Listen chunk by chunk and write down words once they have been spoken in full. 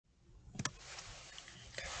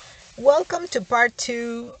Welcome to part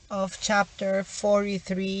 2 of chapter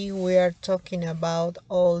 43. We are talking about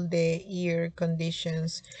all the ear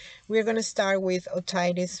conditions. We're going to start with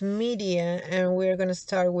otitis media and we're going to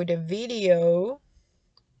start with a video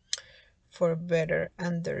for better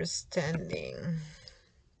understanding.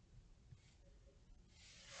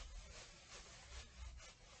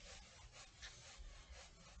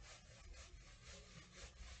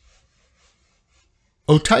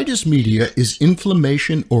 Otitis media is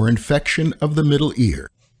inflammation or infection of the middle ear.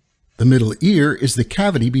 The middle ear is the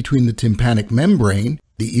cavity between the tympanic membrane,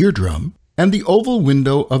 the eardrum, and the oval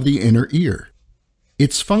window of the inner ear.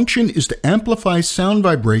 Its function is to amplify sound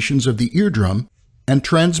vibrations of the eardrum and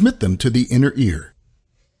transmit them to the inner ear.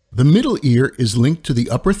 The middle ear is linked to the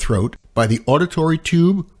upper throat by the auditory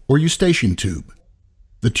tube or eustachian tube.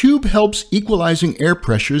 The tube helps equalizing air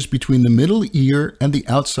pressures between the middle ear and the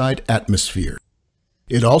outside atmosphere.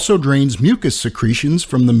 It also drains mucus secretions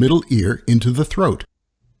from the middle ear into the throat.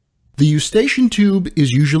 The eustachian tube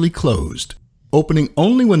is usually closed, opening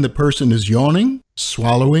only when the person is yawning,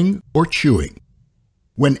 swallowing, or chewing.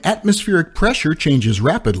 When atmospheric pressure changes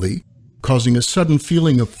rapidly, causing a sudden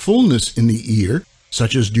feeling of fullness in the ear,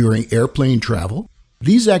 such as during airplane travel,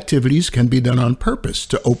 these activities can be done on purpose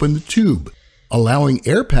to open the tube, allowing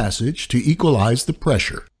air passage to equalize the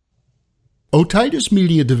pressure. Otitis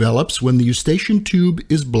media develops when the eustachian tube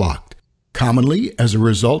is blocked, commonly as a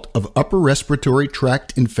result of upper respiratory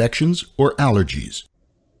tract infections or allergies.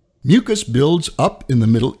 Mucus builds up in the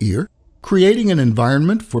middle ear, creating an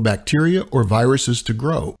environment for bacteria or viruses to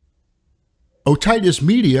grow. Otitis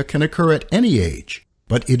media can occur at any age,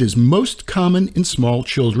 but it is most common in small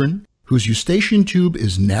children whose eustachian tube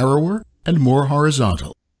is narrower and more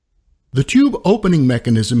horizontal. The tube opening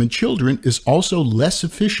mechanism in children is also less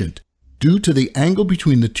efficient due to the angle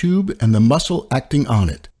between the tube and the muscle acting on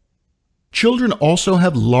it. Children also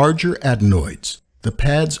have larger adenoids, the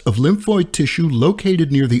pads of lymphoid tissue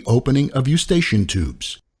located near the opening of eustachian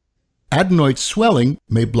tubes. Adenoid swelling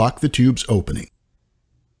may block the tube's opening.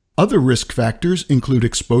 Other risk factors include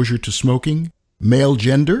exposure to smoking, male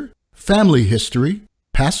gender, family history,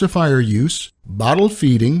 pacifier use, bottle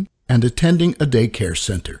feeding, and attending a daycare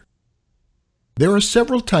center. There are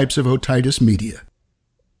several types of otitis media.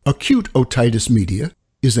 Acute otitis media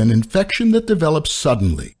is an infection that develops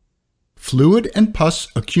suddenly. Fluid and pus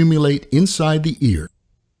accumulate inside the ear.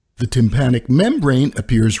 The tympanic membrane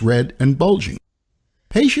appears red and bulging.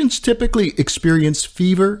 Patients typically experience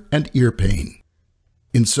fever and ear pain.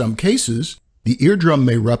 In some cases, the eardrum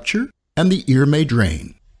may rupture and the ear may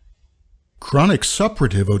drain. Chronic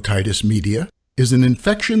suppurative otitis media is an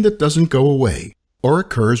infection that doesn't go away or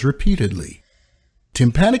occurs repeatedly.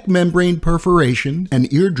 Tympanic membrane perforation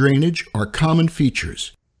and ear drainage are common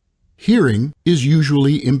features. Hearing is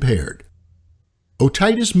usually impaired.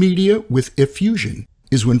 Otitis media with effusion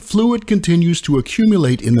is when fluid continues to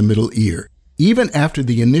accumulate in the middle ear, even after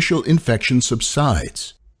the initial infection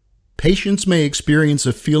subsides. Patients may experience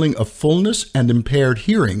a feeling of fullness and impaired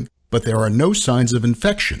hearing, but there are no signs of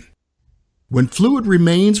infection. When fluid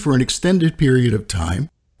remains for an extended period of time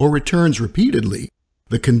or returns repeatedly,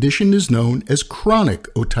 the condition is known as chronic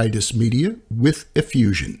otitis media with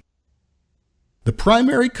effusion. The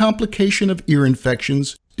primary complication of ear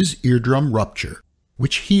infections is eardrum rupture,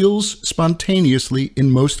 which heals spontaneously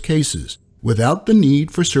in most cases without the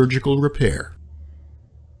need for surgical repair.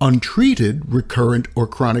 Untreated recurrent or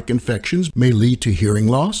chronic infections may lead to hearing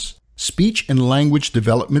loss, speech and language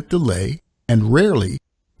development delay, and rarely,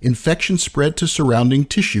 infection spread to surrounding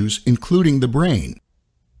tissues, including the brain.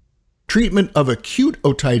 Treatment of acute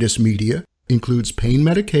otitis media includes pain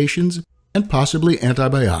medications and possibly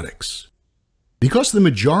antibiotics. Because the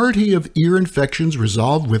majority of ear infections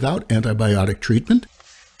resolve without antibiotic treatment,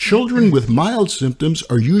 children with mild symptoms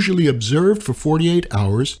are usually observed for 48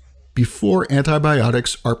 hours before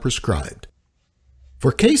antibiotics are prescribed.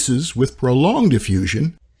 For cases with prolonged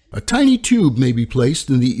effusion, a tiny tube may be placed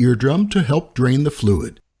in the eardrum to help drain the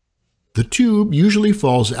fluid. The tube usually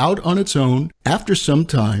falls out on its own after some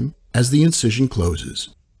time as the incision closes.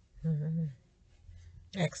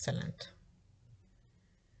 Excellent.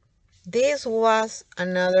 This was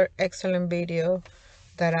another excellent video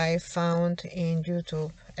that I found in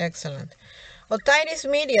YouTube. Excellent. Otitis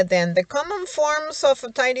media then. The common forms of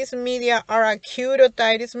otitis media are acute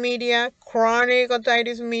otitis media, chronic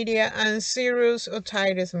otitis media, and serious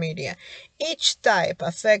otitis media. Each type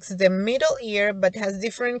affects the middle ear but has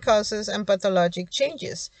different causes and pathologic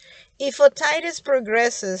changes. If otitis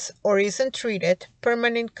progresses or isn't treated,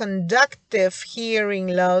 permanent conductive hearing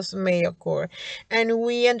loss may occur. And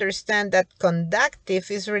we understand that conductive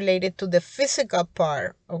is related to the physical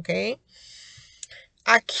part, okay?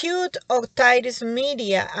 Acute otitis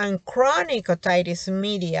media and chronic otitis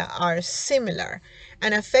media are similar.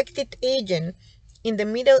 An affected agent in the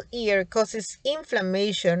middle ear causes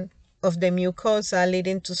inflammation of the mucosa,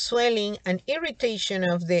 leading to swelling and irritation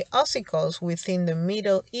of the ossicles within the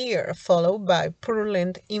middle ear, followed by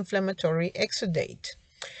purulent inflammatory exudate.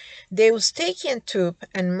 The Eustachian tube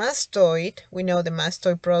and mastoid, we know the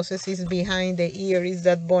mastoid process is behind the ear, is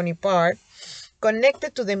that bony part,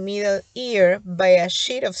 connected to the middle ear by a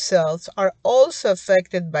sheet of cells, are also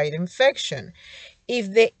affected by the infection.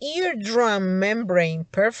 If the eardrum membrane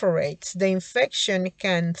perforates, the infection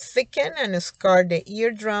can thicken and scar the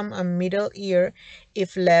eardrum and middle ear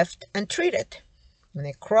if left untreated.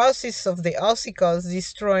 Necrosis of the ossicles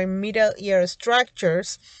destroy middle ear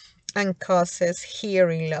structures and causes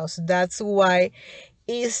hearing loss. That's why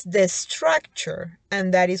it's the structure,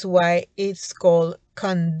 and that is why it's called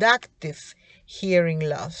conductive hearing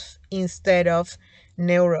loss instead of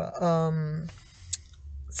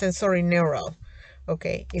sensory neural.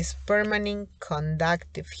 Okay, it's permanent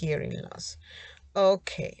conductive hearing loss.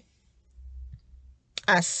 Okay,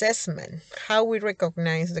 assessment, how we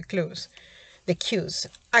recognize the clues. The cues.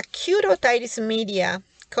 Acute otitis media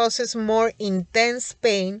causes more intense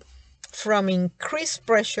pain from increased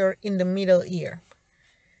pressure in the middle ear.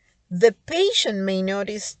 The patient may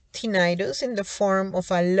notice tinnitus in the form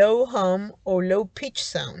of a low hum or low pitch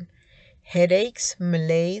sound. Headaches,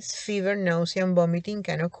 malaise, fever, nausea, and vomiting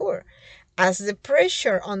can occur. As the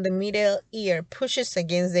pressure on the middle ear pushes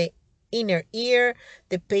against the inner ear,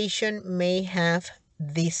 the patient may have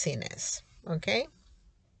dizziness. Okay?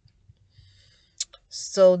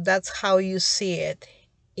 So that's how you see it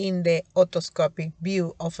in the otoscopic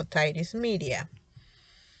view of otitis media.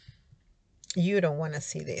 You don't want to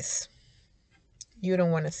see this. You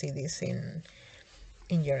don't want to see this in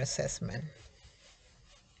your assessment.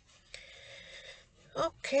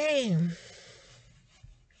 Okay.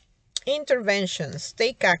 Interventions.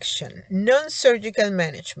 Take action. Non-surgical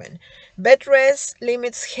management. Bed rest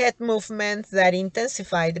limits head movements that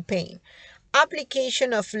intensify the pain.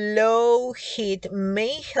 Application of low heat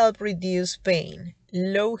may help reduce pain.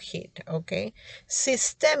 Low heat, okay?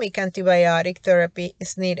 Systemic antibiotic therapy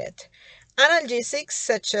is needed. Analgesics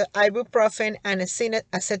such as ibuprofen and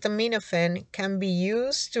acetaminophen can be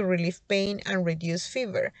used to relieve pain and reduce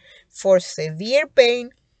fever. For severe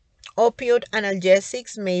pain, opioid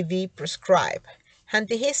analgesics may be prescribed.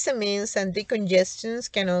 Antihistamines and decongestants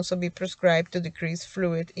can also be prescribed to decrease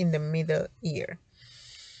fluid in the middle ear.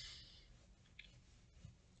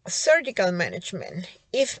 Surgical management.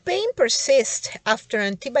 If pain persists after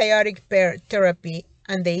antibiotic therapy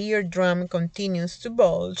and the eardrum continues to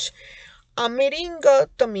bulge, a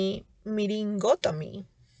myringotomy,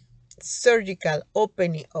 surgical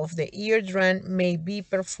opening of the eardrum may be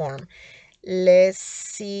performed. Let's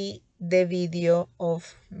see the video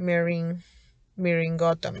of myringotomy.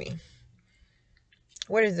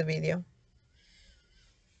 Where is the video?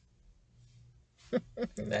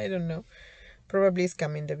 I don't know. Probably it's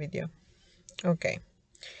coming the video. Okay.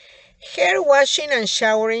 Hair washing and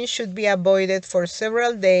showering should be avoided for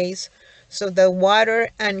several days so that water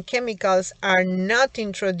and chemicals are not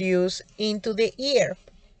introduced into the ear.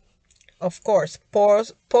 Of course,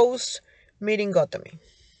 post-myringotomy.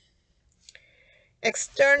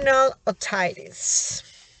 External otitis.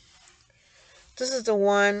 This is the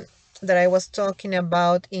one that I was talking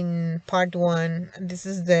about in part 1. This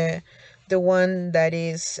is the one that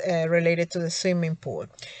is related to the swimming pool.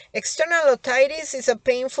 External otitis is a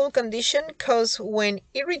painful condition caused when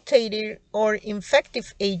irritating or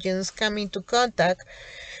infective agents come into contact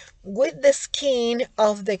with the skin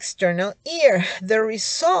of the external ear. The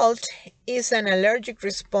result is an allergic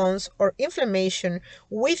response or inflammation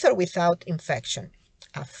with or without infection.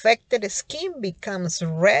 Affected skin becomes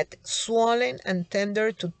red, swollen, and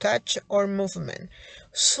tender to touch or movement.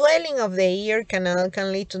 Swelling of the ear canal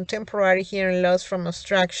can lead to temporary hearing loss from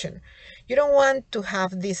obstruction. You don't want to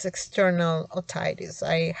have this external otitis.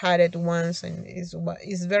 I had it once and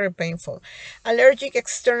it's very painful. Allergic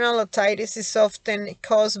external otitis is often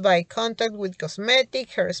caused by contact with cosmetic,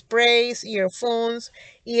 hairsprays, earphones,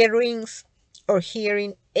 earrings, or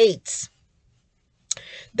hearing aids.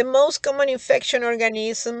 The most common infection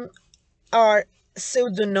organisms are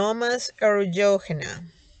Pseudomonas aeruginosa,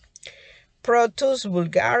 Proteus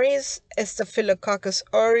vulgaris, Staphylococcus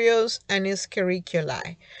aureus, and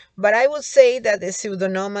Escherichia. But I would say that the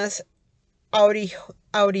Pseudomonas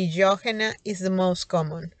aeruginosa is the most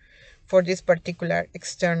common for this particular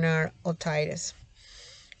external otitis.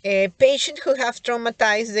 Patients who have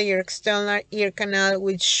traumatized their external ear canal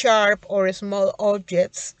with sharp or small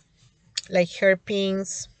objects like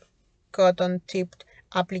hairpins, cotton-tipped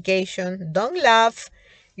application. Don't laugh.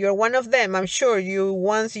 You're one of them. I'm sure you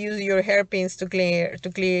once used your hairpins to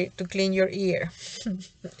clean your ear.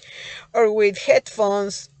 Or with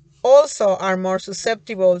headphones also are more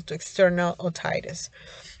susceptible to external otitis.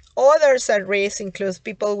 Others at risk include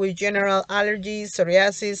people with general allergies,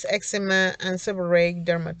 psoriasis, eczema, and seborrheic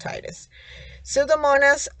dermatitis.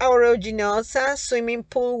 Pseudomonas aeruginosa, swimming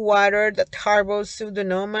pool water that harbors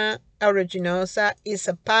Pseudomonas aeruginosa, is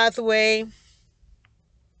a pathway.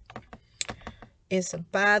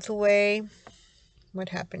 What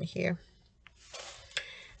happened here?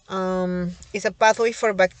 It's a pathway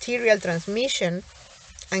for bacterial transmission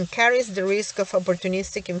and carries the risk of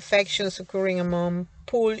opportunistic infections occurring among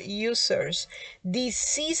pool users.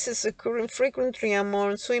 Diseases occurring frequently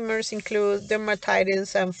among swimmers include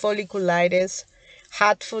dermatitis and folliculitis,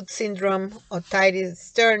 hot-foot syndrome, otitis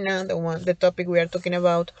externa, the topic we are talking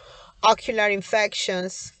about, ocular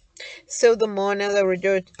infections. Pseudomonas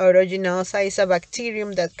aeruginosa is a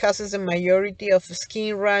bacterium that causes the majority of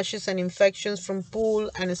skin rashes and infections from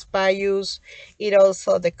pool and spa use. It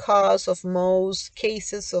also the cause of most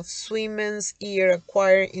cases of swimmer's ear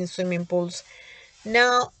acquired in swimming pools.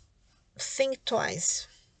 Now, think twice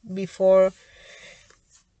before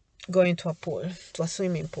going to a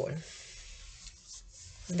swimming pool.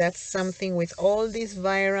 That's something with all these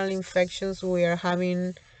viral infections we are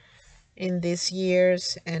having in these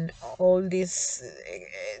years and all these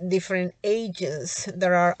different ages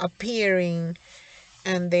that are appearing,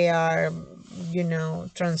 and they are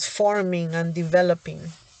transforming and developing.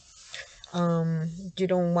 You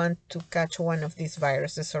don't want to catch one of these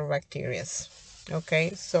viruses or bacteria.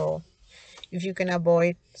 Okay, so if you can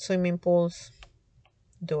avoid swimming pools,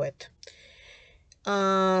 do it.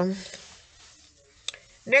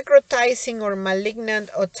 Necrotizing or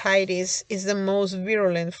malignant otitis is the most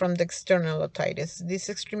virulent from the external otitis. This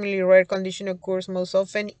extremely rare condition occurs most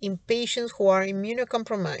often in patients who are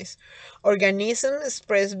immunocompromised. Organisms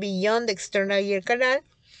spread beyond the external ear canal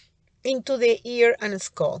into the ear and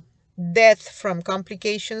skull. Death from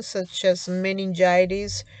complications such as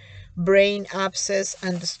meningitis, brain abscess,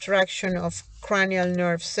 and destruction of cranial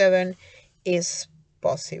nerve 7 is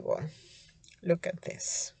possible. Look at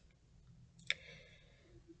this.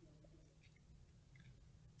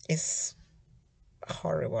 It's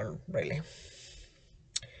horrible, really.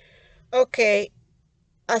 Okay,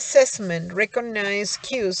 assessment. Recognize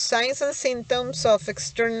cues. Signs and symptoms of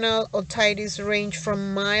external otitis range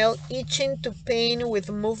from mild itching to pain with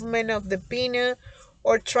movement of the pinna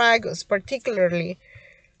or tragus, particularly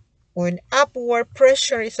when upward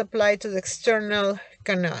pressure is applied to the external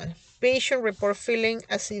canal. Patient report feeling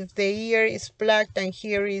as if the ear is plaqued and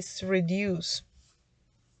hair is reduced.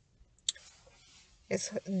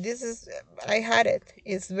 I had it.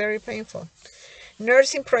 It's very painful.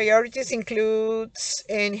 Nursing priorities includes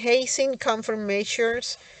enhancing comfort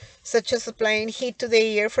measures, such as applying heat to the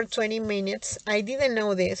ear for 20 minutes. I didn't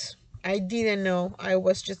know this. I didn't know. I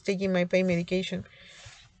was just taking my pain medication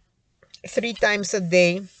 3 times a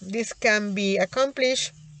day. This can be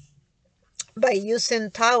accomplished by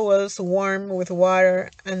using towels warmed with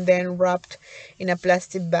water and then wrapped in a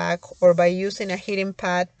plastic bag, or by using a heating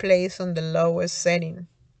pad placed on the lowest setting.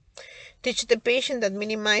 Teach the patient that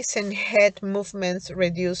minimizing head movements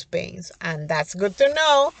reduce pains. And that's good to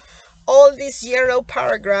know. All this yellow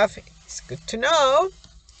paragraph is good to know.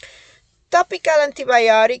 Topical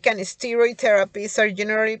antibiotic and steroid therapies are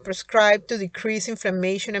generally prescribed to decrease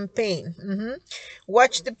inflammation and pain.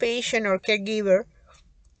 Watch the patient or caregiver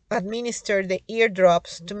administer the ear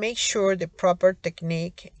drops to make sure the proper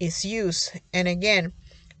technique is used. And again,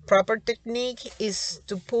 proper technique is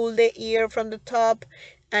to pull the ear from the top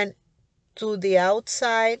and to the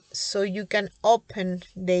outside so you can open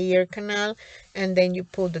the ear canal, and then you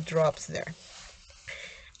put the drops there.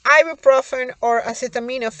 Ibuprofen or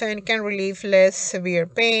acetaminophen can relieve less severe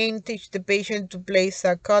pain. Teach the patient to place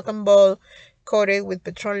a cotton ball coated with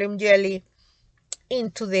petroleum jelly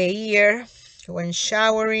into the ear when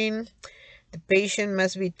showering. The patient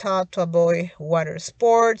must be taught to avoid water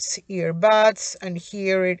sports, earbuds, and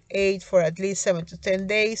hearing aid for at least 7 to 10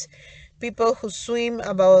 days. People who swim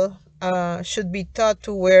should be taught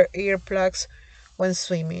to wear earplugs when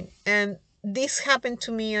swimming. And this happened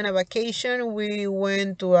to me on a vacation. We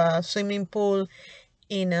went to a swimming pool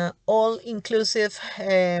in an all-inclusive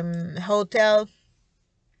hotel,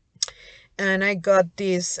 and I got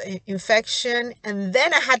this infection, and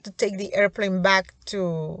then I had to take the airplane back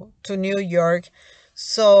to New York.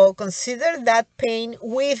 So consider that pain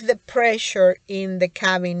with the pressure in the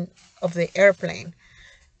cabin of the airplane.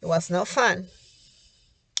 It was not fun.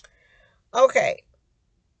 Okay,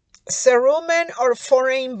 cerumen or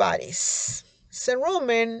foreign bodies.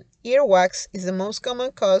 Cerumen earwax is the most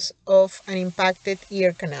common cause of an impacted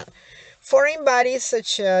ear canal. Foreign bodies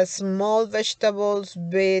such as small vegetables,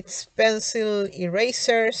 bits, pencil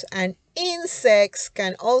erasers, and insects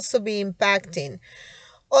can also be impacting.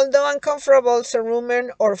 Although uncomfortable,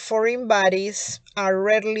 cerumen or foreign bodies are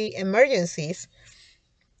rarely emergencies.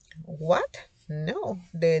 What? No.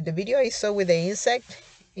 The video I saw with the insect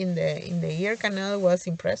in the ear canal was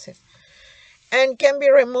impressive and can be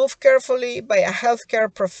removed carefully by a healthcare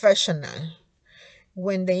professional.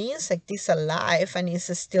 When the insect is alive and is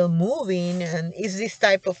still moving and is this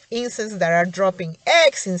type of insects that are dropping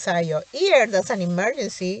eggs inside your ear, that's an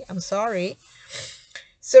emergency. I'm sorry.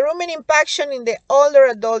 Cerumen impaction in the older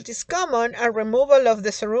adult is common, and removal of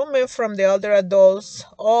the cerumen from the older adults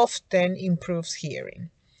often improves hearing.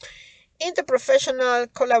 Interprofessional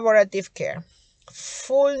collaborative care.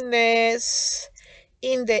 Fullness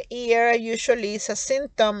in the ear usually is a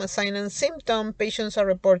symptom, a sign and symptom. Patients are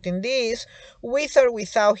reporting this with or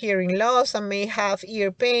without hearing loss and may have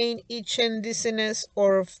ear pain, itching, dizziness,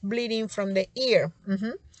 or bleeding from the ear.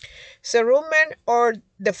 Cerumen or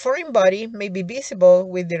the foreign body may be visible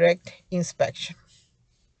with direct inspection.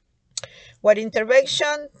 What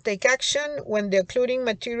intervention? Take action when the occluding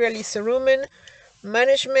material is cerumen.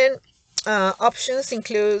 Management options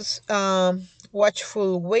include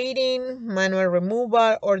watchful waiting, manual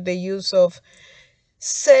removal, or the use of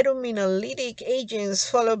ceruminolytic agents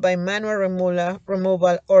followed by manual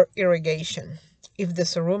removal or irrigation. If the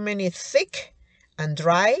cerumen is thick and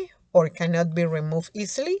dry or cannot be removed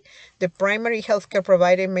easily, the primary healthcare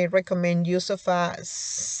provider may recommend use of a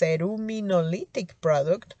ceruminolytic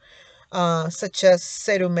product such as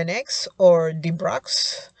Cerumenex or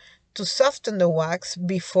Dibrox to soften the wax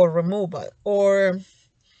before removal. Or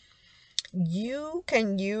you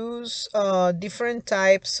can use different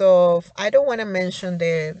types of, I don't want to mention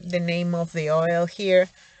the name of the oil here,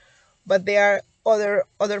 but there are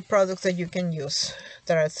other products that you can use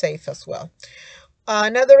that are safe as well.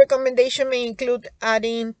 Another recommendation may include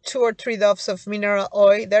adding 2 or 3 drops of mineral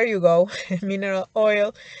oil, there you go, mineral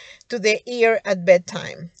oil, to the ear at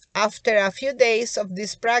bedtime. After a few days of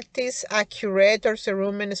this practice, a curette or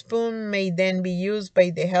cerumen spoon may then be used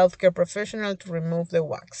by the healthcare professional to remove the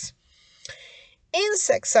wax.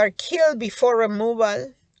 Insects are killed before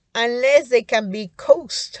removal unless they can be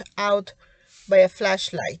coaxed out by a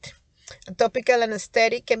flashlight. A topical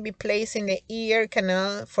anesthetic can be placed in the ear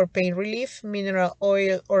canal for pain relief. Mineral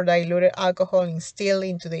oil or diluted alcohol instilled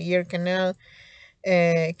into the ear canal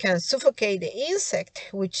can suffocate the insect,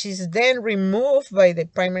 which is then removed by the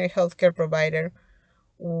primary healthcare provider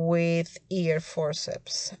with ear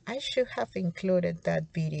forceps. I should have included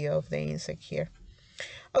that video of the insect here.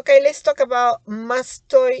 Okay, let's talk about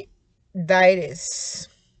mastoiditis.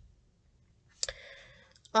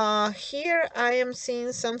 Here I am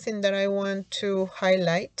seeing something that I want to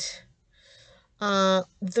highlight.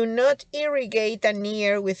 Do not irrigate an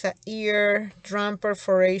ear with an ear drum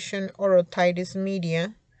perforation or otitis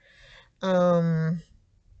media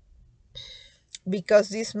because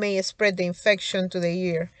this may spread the infection to the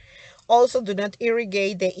ear. Also, do not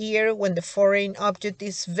irrigate the ear when the foreign object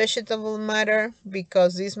is vegetable matter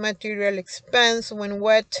because this material expands when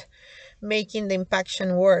wet, making the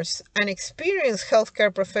impaction worse. An experienced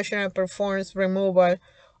healthcare professional performs removal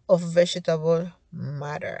of vegetable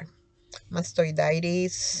matter.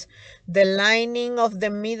 Mastoiditis. The lining of the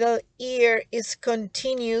middle ear is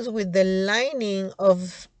continuous with the lining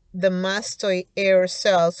of the mastoid ear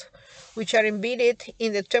cells, which are embedded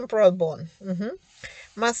in the temporal bone.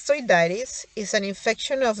 Mastoiditis is an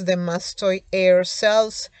infection of the mastoid ear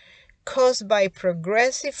cells caused by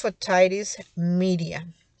progressive otitis media.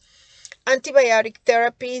 Antibiotic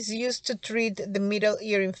therapy is used to treat the middle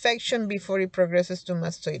ear infection before it progresses to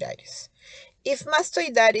mastoiditis. If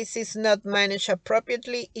mastoiditis is not managed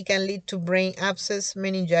appropriately, it can lead to brain abscess,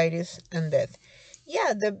 meningitis, and death.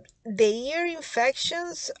 Yeah, the ear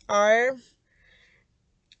infections are,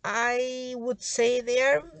 I would say they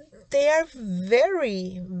are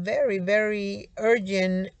very, very, very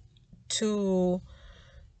urgent to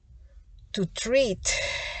treat.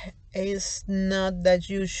 It's not that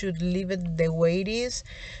you should leave it the way it is.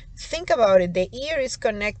 Think about it. The ear is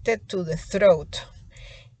connected to the throat.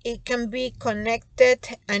 It can be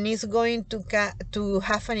connected and is going to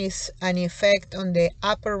have an effect on the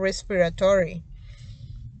upper respiratory.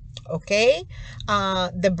 Okay,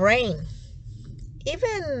 the brain.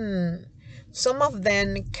 Even some of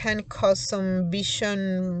them can cause some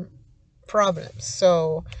vision problems.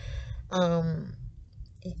 So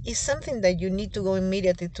it's something that you need to go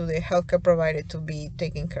immediately to the healthcare provider to be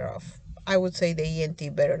taken care of. I would say the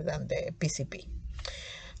ENT better than the PCP.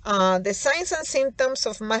 The signs and symptoms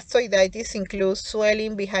of mastoiditis include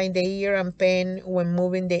swelling behind the ear and pain when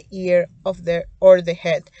moving the ear or the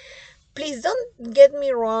head. Please don't get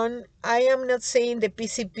me wrong. I am not saying the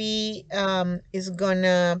PCP is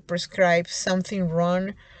gonna prescribe something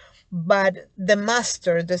wrong, but the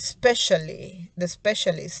master, the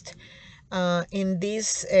specialist in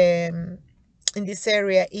this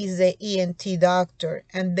area is the ENT doctor,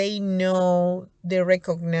 and they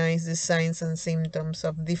recognize the signs and symptoms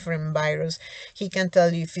of different virus. He can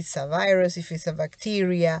tell you if it's a virus, if it's a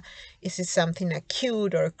bacteria, is it something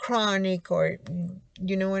acute or chronic, or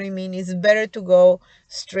you know what I mean. It's better to go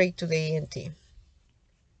straight to the ENT.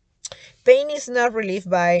 Pain is not relieved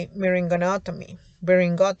by Myringotomy.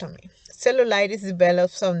 Cellulitis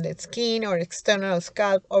develops on the skin or external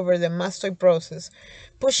scalp over the mastoid process,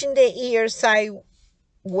 pushing the ear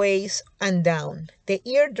sideways and down. The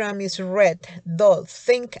eardrum is red, dull,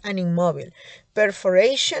 thick, and immobile.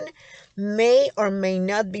 Perforation may or may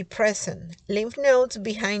not be present. Lymph nodes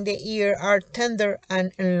behind the ear are tender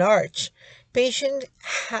and enlarged. Patient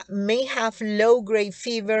may have low-grade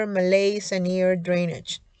fever, malaise, and ear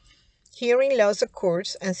drainage. Hearing loss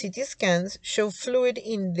occurs, and CT scans show fluid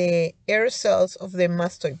in the air cells of the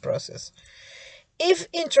mastoid process.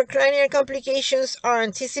 If intracranial complications are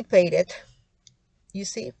anticipated, you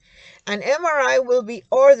see, an MRI will be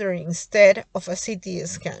ordered instead of a CT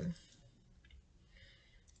scan.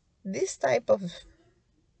 This type of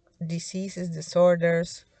diseases,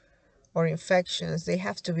 disorders, or infections, they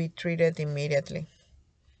have to be treated immediately.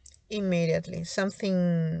 Immediately.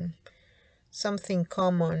 Something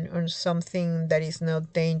common or something that is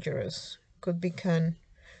not dangerous could become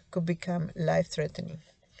life-threatening.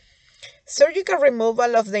 Surgical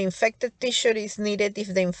removal of the infected tissue is needed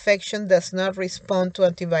if the infection does not respond to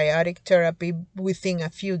antibiotic therapy within a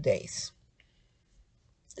few days.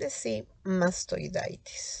 Let's see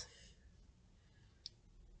mastoiditis.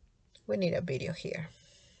 We need a video here.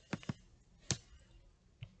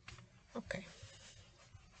 Okay.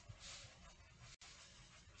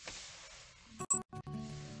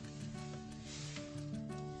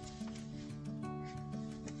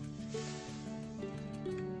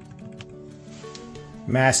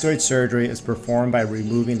 Mastoid surgery is performed by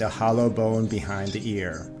removing the hollow bone behind the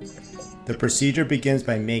ear. The procedure begins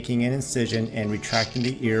by making an incision and retracting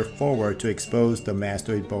the ear forward to expose the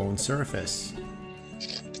mastoid bone surface.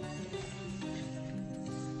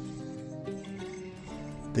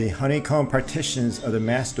 The honeycomb partitions of the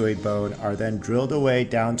mastoid bone are then drilled away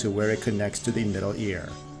down to where it connects to the middle ear.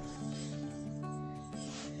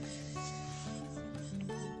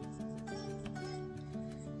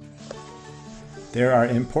 There are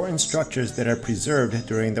important structures that are preserved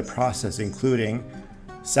during the process, including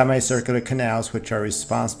semicircular canals, which are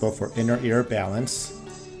responsible for inner ear balance,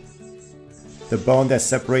 the bone that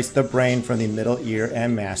separates the brain from the middle ear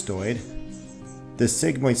and mastoid, the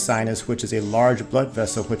sigmoid sinus, which is a large blood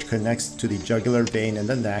vessel which connects to the jugular vein in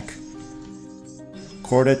the neck,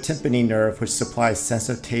 chorda tympani nerve, which supplies sense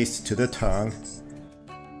of taste to the tongue,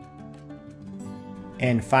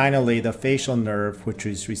 and finally the facial nerve, which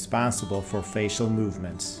is responsible for facial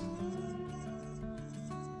movements.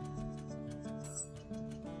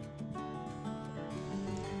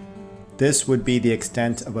 This would be the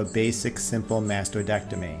extent of a basic simple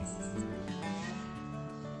mastoidectomy.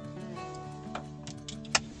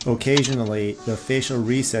 Occasionally, the facial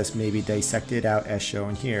recess may be dissected out as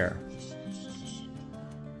shown here.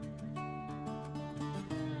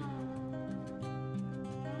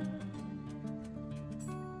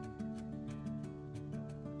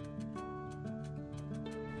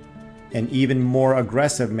 An even more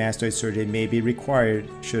aggressive mastoid surgery may be required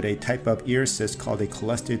should a type of ear cyst called a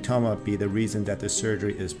cholesteatoma be the reason that the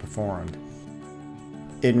surgery is performed.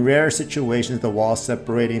 In rare situations, the wall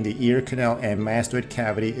separating the ear canal and mastoid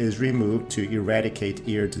cavity is removed to eradicate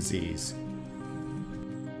ear disease.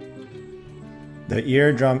 The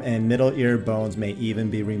eardrum and middle ear bones may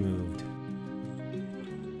even be removed.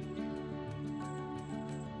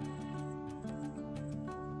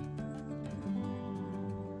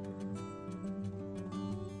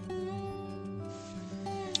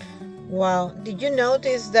 Wow, did you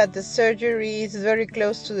notice that the surgery is very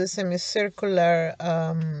close to the semicircular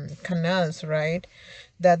canals, right?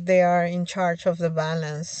 That they are in charge of the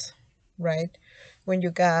balance, right? When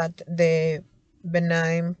you got the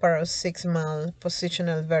benign paroxysmal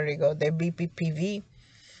positional vertigo, the BPPV,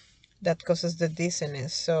 that causes the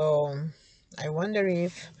dizziness. So I wonder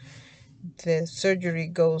if the surgery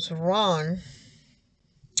goes wrong,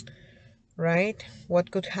 right?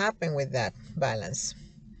 What could happen with that balance?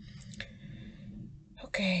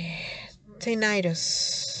 Okay,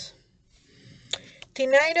 tinnitus.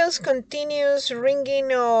 Tinnitus, continuous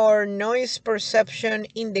ringing or noise perception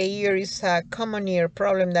in the ear, is a common ear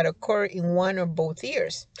problem that occurs in one or both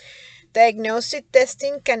ears. Diagnostic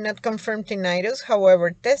testing cannot confirm tinnitus. However,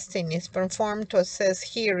 testing is performed to assess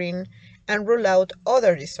hearing and rule out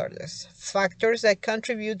other disorders. Factors that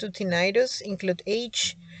contribute to tinnitus include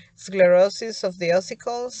age, sclerosis of the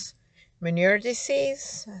ossicles, Meniere's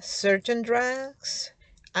disease, certain drugs,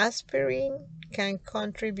 aspirin can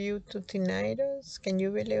contribute to tinnitus. Can you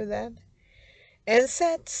believe that?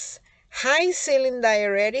 NSAIDs, high ceiling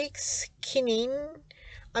diuretics, quinine,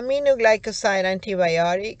 aminoglycoside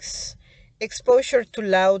antibiotics, exposure to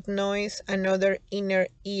loud noise, and other inner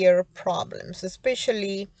ear problems.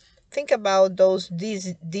 Especially think about those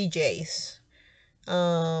DJs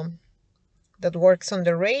that works on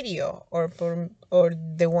the radio, or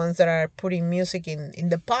the ones that are putting music in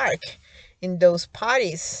the park, in those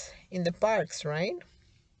parties in the parks, right?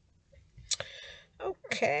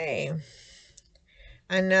 Okay.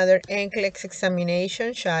 Another NCLEX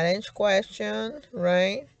examination challenge question,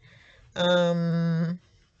 right? The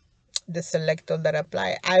selector that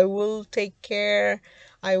apply. I will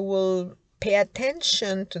pay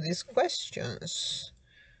attention to these questions.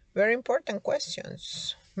 Very important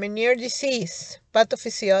questions. Meniere's disease,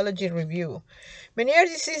 pathophysiology review.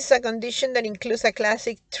 Meniere's disease is a condition that includes a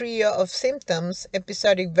classic trio of symptoms: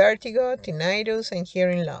 episodic vertigo, tinnitus, and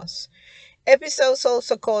hearing loss. Episodes,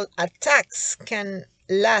 also called attacks, can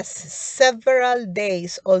last several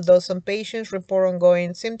days, although some patients report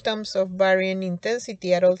ongoing symptoms of varying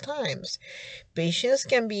intensity at all times. Patients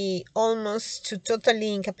can be almost to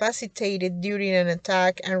totally incapacitated during an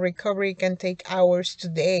attack, and recovery can take hours to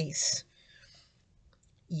days.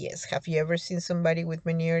 Yes, have you ever seen somebody with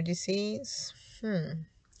Meniere's disease?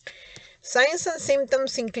 Signs and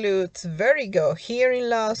symptoms include vertigo, hearing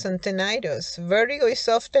loss, and tinnitus. Vertigo is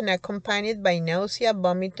often accompanied by nausea,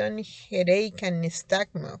 vomiting, headache, and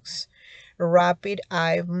nystagmus. Rapid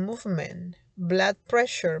eye movement. Blood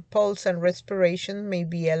pressure, pulse, and respiration may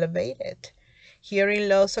be elevated. Hearing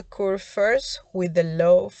loss occurs first with the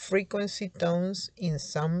low frequency tones in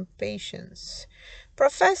some patients.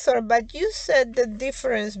 Professor, but you said the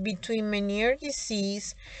difference between Meniere's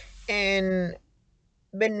disease and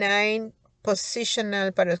benign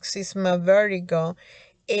positional paroxysmal vertigo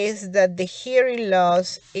is that the hearing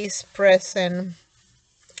loss is present,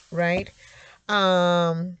 right,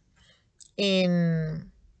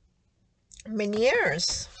 in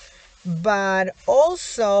Meniere's, but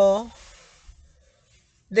also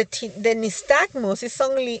the nystagmus is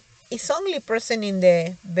only present in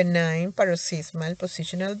the benign paroxysmal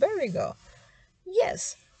positional vertigo.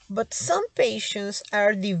 Yes, but some patients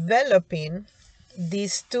are developing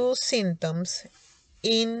these two symptoms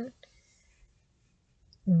in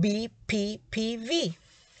BPPV.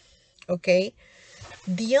 Okay,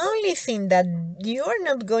 the only thing that you're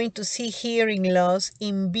not going to see hearing loss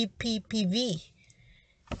in BPPV.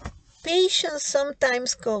 Patients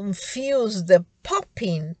sometimes confuse the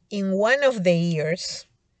popping in one of the ears.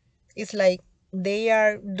 It's like they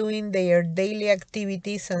are doing their daily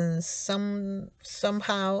activities, and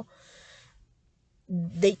somehow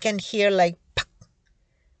they can hear like pop,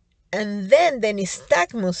 and then the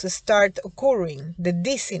nystagmus start occurring, the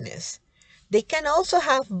dizziness. They can also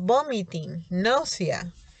have vomiting,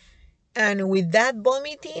 nausea. And with that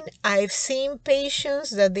vomiting, I've seen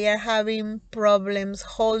patients that they are having problems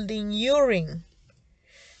holding urine.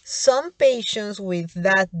 Some patients with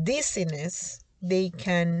that dizziness, they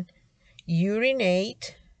can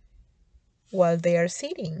urinate while they are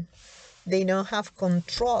sitting. They don't have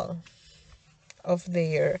control of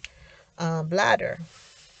their bladder.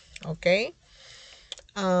 Okay.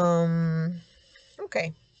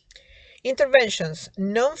 Okay. Interventions.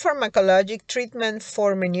 Non-pharmacologic treatment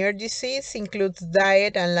for Meniere's disease includes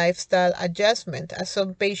diet and lifestyle adjustment, as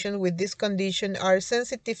some patients with this condition are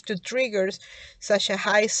sensitive to triggers such as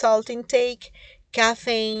high salt intake,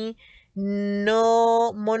 caffeine,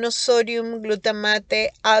 no monosodium glutamate,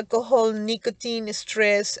 alcohol, nicotine,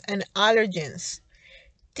 stress, and allergens.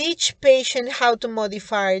 Teach patients how to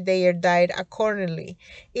modify their diet accordingly.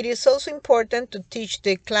 It is also important to teach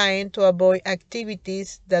the client to avoid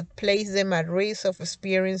activities that place them at risk of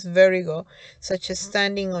experiencing vertigo, such as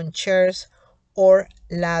standing on chairs or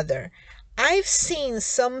ladder. I've seen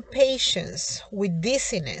some patients with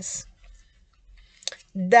dizziness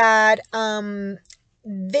that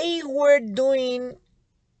they were doing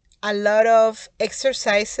a lot of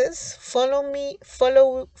exercises. Follow me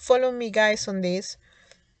guys on this.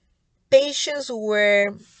 Patients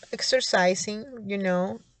were exercising,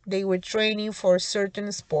 they were training for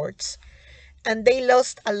certain sports, and they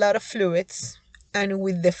lost a lot of fluids, and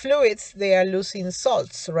with the fluids, they are losing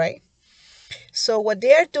salts, right? So what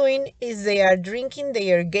they are doing is they are drinking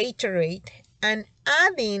their Gatorade and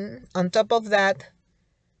adding on top of that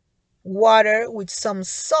water with some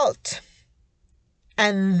salt.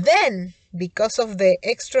 And then, because of the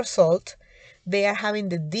extra salt, they are having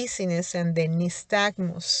the dizziness and the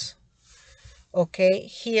nystagmus. Okay,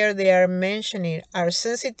 here they are mentioning are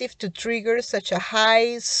sensitive to triggers such as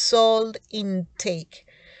high salt intake.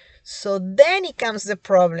 So then it comes the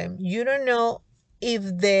problem. You don't know if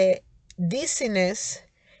the dizziness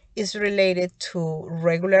is related to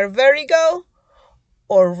regular vertigo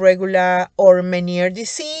or regular or Meniere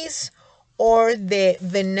disease or the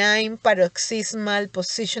benign paroxysmal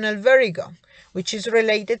positional vertigo, which is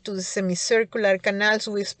related to the semicircular canals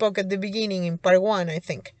we spoke at the beginning in part 1, I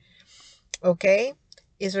think. Okay,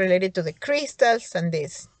 is related to the crystals and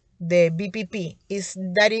this. The BPP is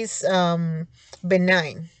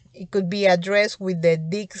benign. It could be addressed with the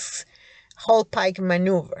Dix-Hallpike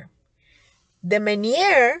maneuver. The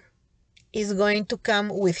Meniere is going to come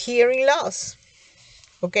with hearing loss,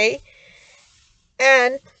 okay,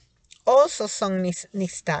 and also some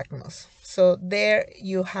nystagmus. So there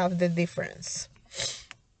you have the difference.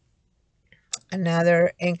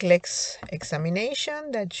 Another NCLEX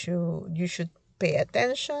examination that you should pay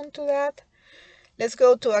attention to that. Let's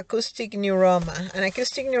go to acoustic neuroma. An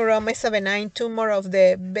acoustic neuroma is a benign tumor of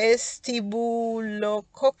the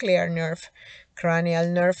vestibulocochlear nerve, cranial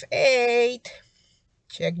nerve 8.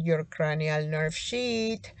 Check your cranial nerve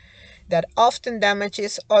sheet. That often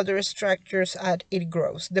damages other structures as it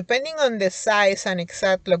grows. Depending on the size and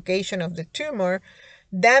exact location of the tumor,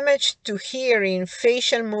 damage to hearing,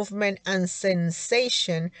 facial movement, and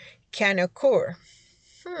sensation can occur.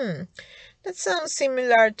 That sounds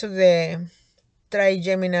similar to the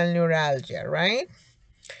trigeminal neuralgia, right?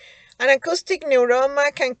 An acoustic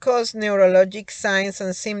neuroma can cause neurologic signs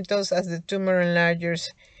and symptoms as the tumor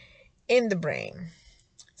enlarges in the brain.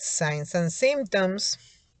 Signs and symptoms.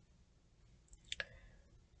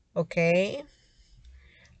 Okay.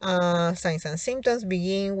 Signs and symptoms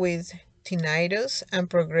begin with tinnitus and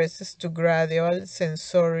progresses to gradual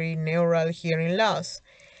sensory neural hearing loss.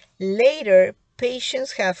 Later,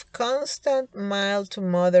 patients have constant mild to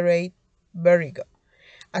moderate vertigo.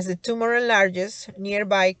 As the tumor enlarges,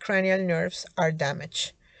 nearby cranial nerves are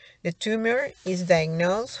damaged. The tumor is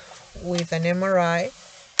diagnosed with an MRI.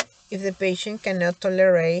 If the patient cannot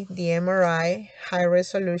tolerate the MRI,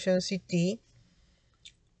 high-resolution CT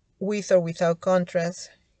with or without contrast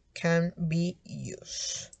can be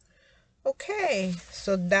used. Okay,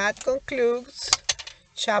 so that concludes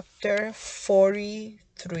chapter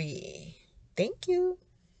 43. Thank you.